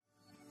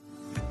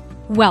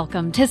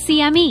Welcome to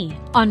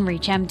CME on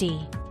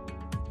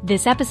ReachMD.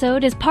 This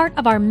episode is part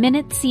of our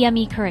Minute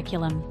CME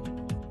curriculum.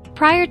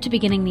 Prior to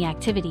beginning the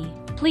activity,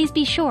 please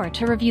be sure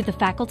to review the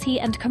faculty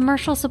and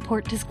commercial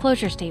support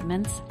disclosure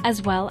statements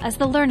as well as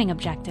the learning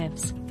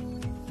objectives.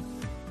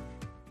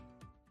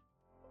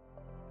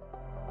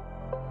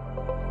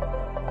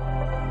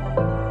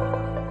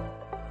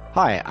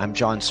 Hi, I'm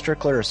John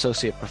Strickler,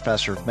 Associate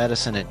Professor of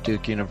Medicine at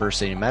Duke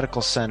University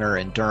Medical Center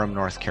in Durham,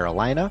 North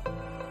Carolina.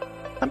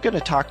 I'm going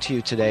to talk to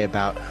you today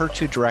about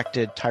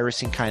HER2-directed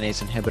tyrosine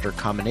kinase inhibitor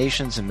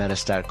combinations in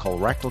metastatic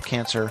colorectal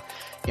cancer,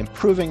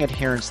 improving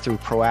adherence through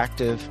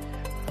proactive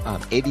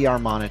ADR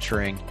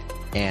monitoring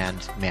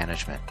and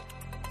management.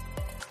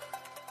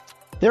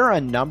 There are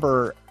a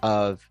number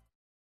of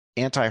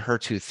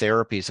anti-HER2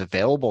 therapies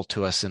available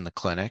to us in the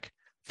clinic.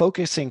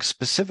 Focusing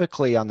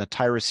specifically on the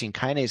tyrosine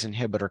kinase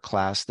inhibitor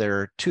class, there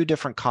are two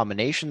different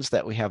combinations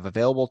that we have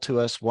available to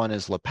us. One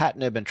is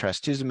lapatinib and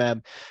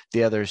trastuzumab.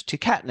 The other is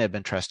tucatinib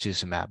and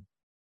trastuzumab.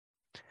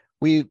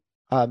 We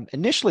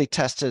initially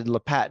tested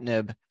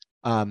lapatinib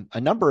a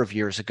number of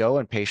years ago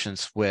in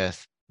patients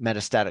with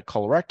metastatic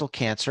colorectal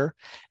cancer.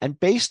 And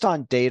based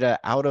on data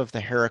out of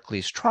the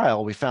Heracles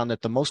trial, we found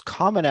that the most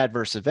common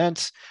adverse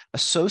events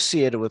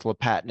associated with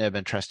lapatinib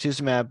and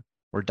trastuzumab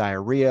were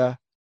diarrhea,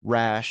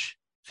 rash,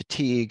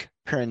 fatigue,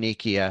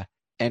 paronychia,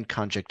 and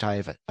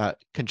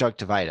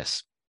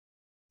conjunctivitis.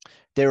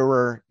 There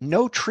were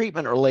no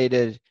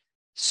treatment-related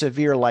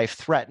severe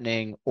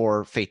life-threatening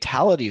or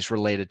fatalities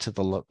related to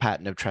the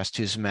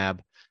lapatinib-trastuzumab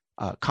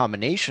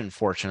combination,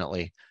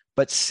 fortunately,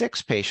 but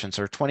 6 patients,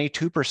 or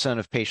 22%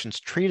 of patients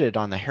treated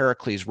on the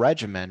Heracles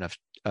regimen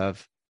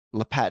of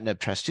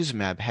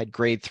lapatinib-trastuzumab had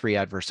grade 3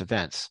 adverse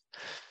events.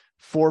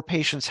 4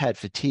 patients had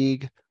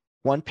fatigue,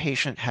 1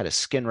 patient had a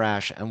skin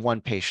rash, and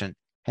 1 patient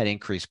had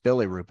increased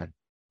bilirubin.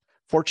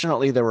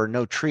 Fortunately, there were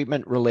no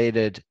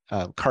treatment-related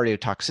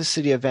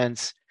cardiotoxicity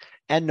events,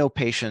 and no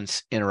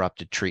patients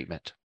interrupted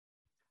treatment.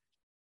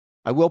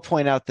 I will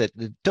point out that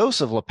the dose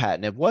of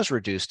lapatinib was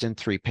reduced in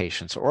 3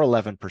 patients, or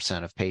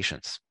 11% of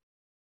patients.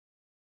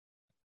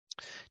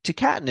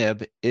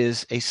 Tucatinib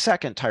is a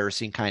second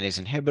tyrosine kinase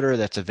inhibitor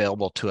that's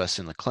available to us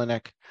in the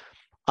clinic.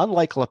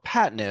 Unlike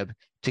lapatinib,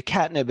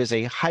 tucatinib is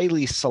a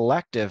highly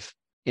selective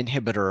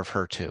inhibitor of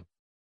HER2.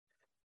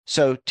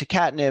 So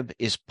tucatinib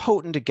is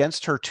potent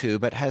against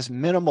HER2, but has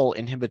minimal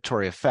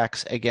inhibitory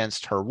effects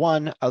against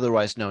HER1,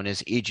 otherwise known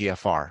as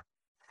EGFR.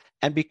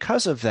 And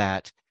because of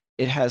that,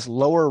 it has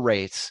lower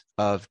rates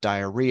of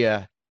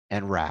diarrhea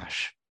and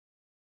rash.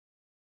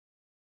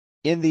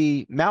 In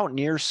the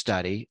Mountaineer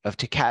study of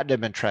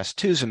tucatinib and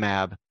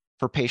trastuzumab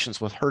for patients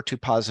with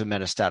HER2-positive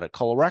metastatic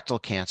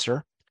colorectal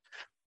cancer,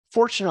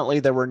 fortunately,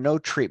 there were no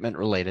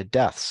treatment-related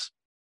deaths.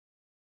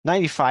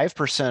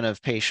 95%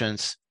 of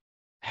patients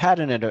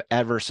had an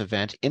adverse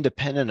event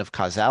independent of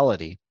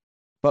causality,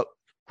 but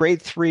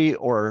grade 3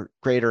 or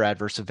greater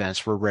adverse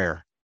events were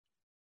rare.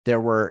 There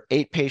were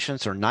 8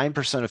 patients, or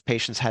 9% of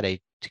patients had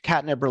a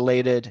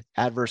tucatinib-related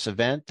adverse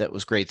event that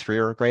was grade 3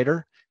 or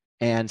greater,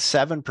 and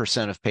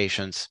 7% of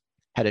patients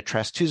had a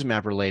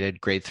trastuzumab-related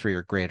grade 3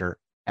 or greater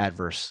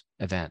adverse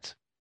event.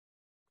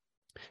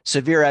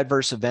 Severe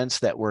adverse events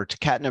that were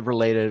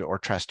tucatinib-related or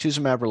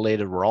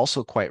trastuzumab-related were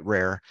also quite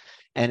rare.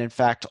 And in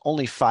fact,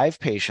 only 5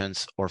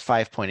 patients, or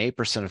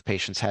 5.8% of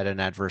patients, had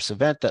an adverse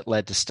event that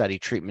led to study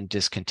treatment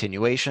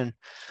discontinuation.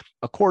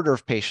 A quarter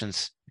of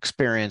patients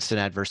experienced an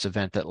adverse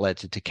event that led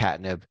to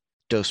tucatinib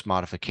dose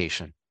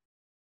modification.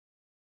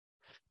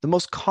 The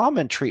most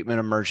common treatment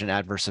emergent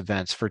adverse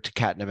events for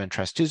tucatinib and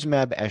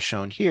trastuzumab, as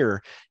shown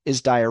here,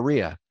 is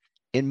diarrhea.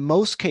 In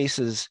most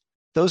cases,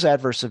 those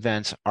adverse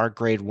events are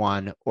grade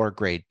 1 or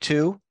grade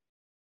 2.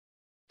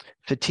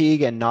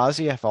 Fatigue and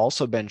nausea have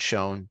also been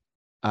shown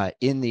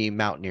in the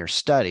Mountaineer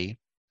study.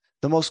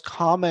 The most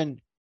common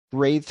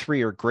grade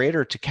 3 or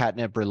greater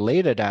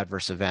tucatinib-related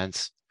adverse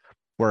events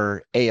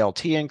were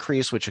ALT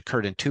increase, which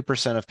occurred in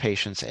 2% of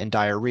patients, and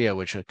diarrhea,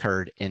 which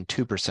occurred in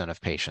 2%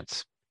 of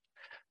patients.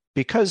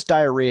 Because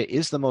diarrhea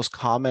is the most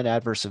common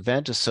adverse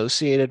event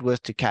associated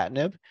with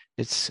tucatinib,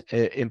 it's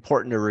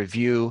important to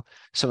review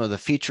some of the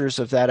features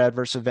of that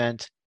adverse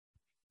event.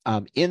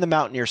 In the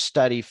Mountaineer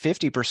study,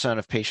 50%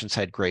 of patients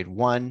had grade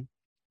 1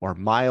 or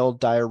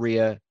mild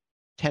diarrhea,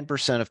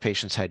 10% of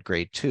patients had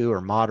grade 2 or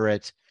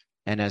moderate,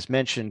 and as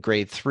mentioned,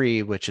 grade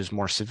 3, which is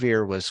more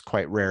severe, was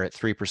quite rare at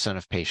 3%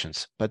 of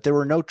patients. But there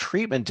were no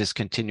treatment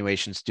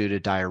discontinuations due to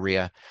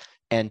diarrhea,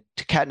 and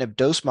tucatinib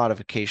dose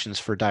modifications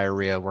for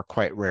diarrhea were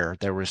quite rare.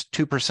 There was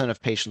 2% of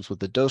patients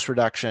with a dose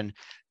reduction,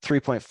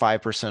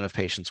 3.5% of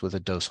patients with a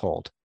dose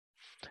hold.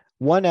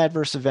 One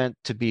adverse event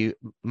to be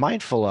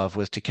mindful of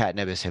with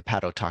tucatinib is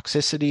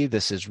hepatotoxicity.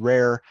 This is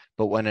rare,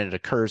 but when it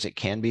occurs, it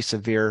can be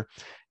severe.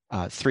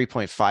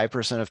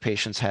 3.5% of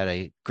patients had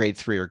a grade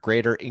 3 or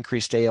greater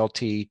increased ALT,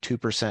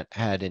 2%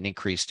 had an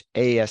increased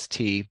AST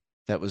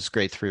that was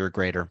grade 3 or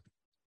greater,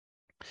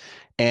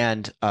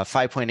 and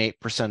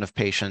 5.8% of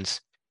patients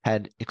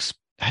had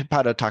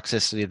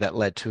hepatotoxicity that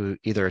led to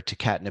either a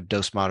tucatinib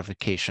dose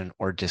modification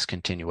or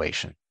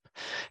discontinuation.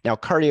 Now,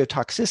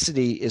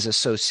 cardiotoxicity is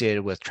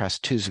associated with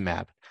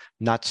trastuzumab,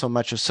 not so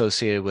much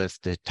associated with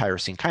the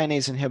tyrosine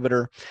kinase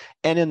inhibitor.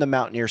 And in the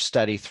Mountaineer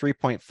study,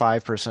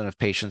 3.5% of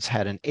patients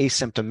had an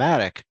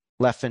asymptomatic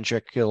left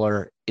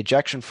ventricular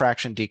ejection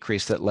fraction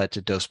decrease that led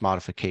to dose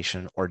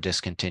modification or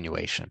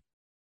discontinuation.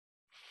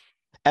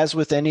 As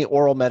with any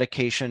oral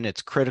medication,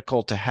 it's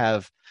critical to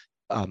have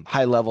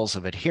high levels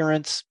of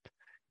adherence.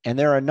 And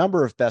there are a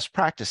number of best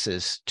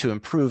practices to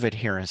improve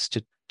adherence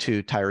to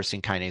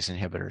tyrosine kinase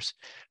inhibitors.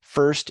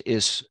 First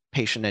is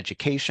patient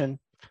education.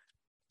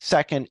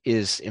 Second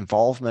is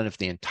involvement of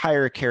the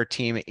entire care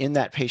team in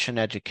that patient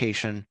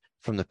education,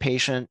 from the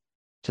patient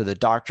to the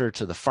doctor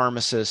to the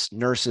pharmacist,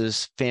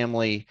 nurses,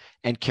 family,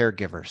 and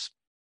caregivers.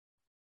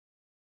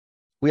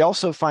 We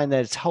also find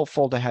that it's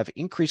helpful to have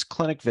increased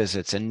clinic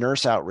visits and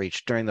nurse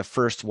outreach during the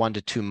first 1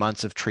 to 2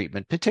 months of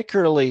treatment,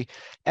 particularly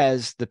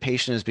as the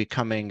patient is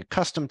becoming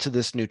accustomed to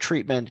this new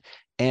treatment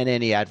and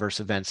any adverse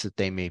events that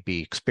they may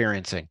be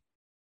experiencing.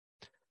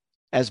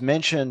 As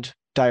mentioned,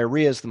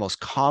 diarrhea is the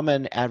most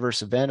common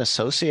adverse event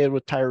associated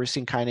with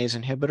tyrosine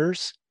kinase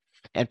inhibitors,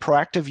 and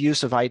proactive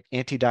use of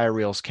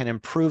antidiarrheals can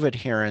improve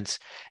adherence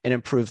and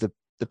improve the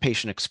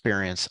patient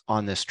experience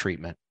on this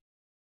treatment.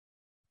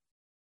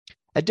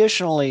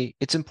 Additionally,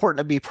 it's important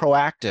to be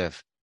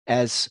proactive,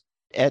 as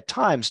at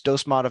times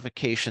dose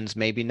modifications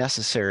may be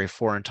necessary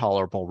for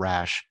intolerable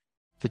rash,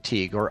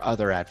 fatigue, or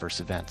other adverse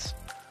events.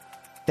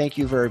 Thank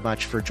you very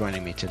much for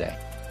joining me today.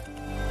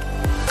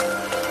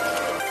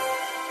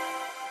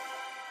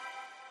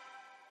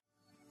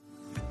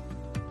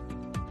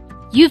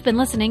 You've been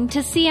listening to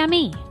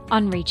CME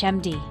on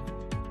ReachMD.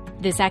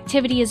 This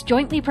activity is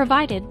jointly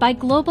provided by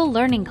Global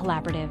Learning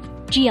Collaborative,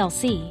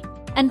 GLC,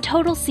 and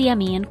Total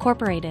CME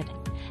Incorporated,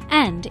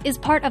 and is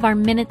part of our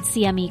Minute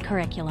CME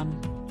curriculum.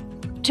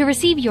 To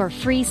receive your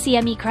free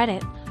CME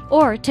credit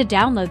or to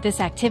download this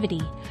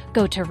activity,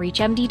 go to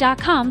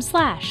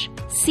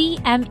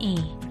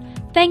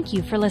reachmd.com/CME. Thank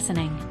you for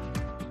listening.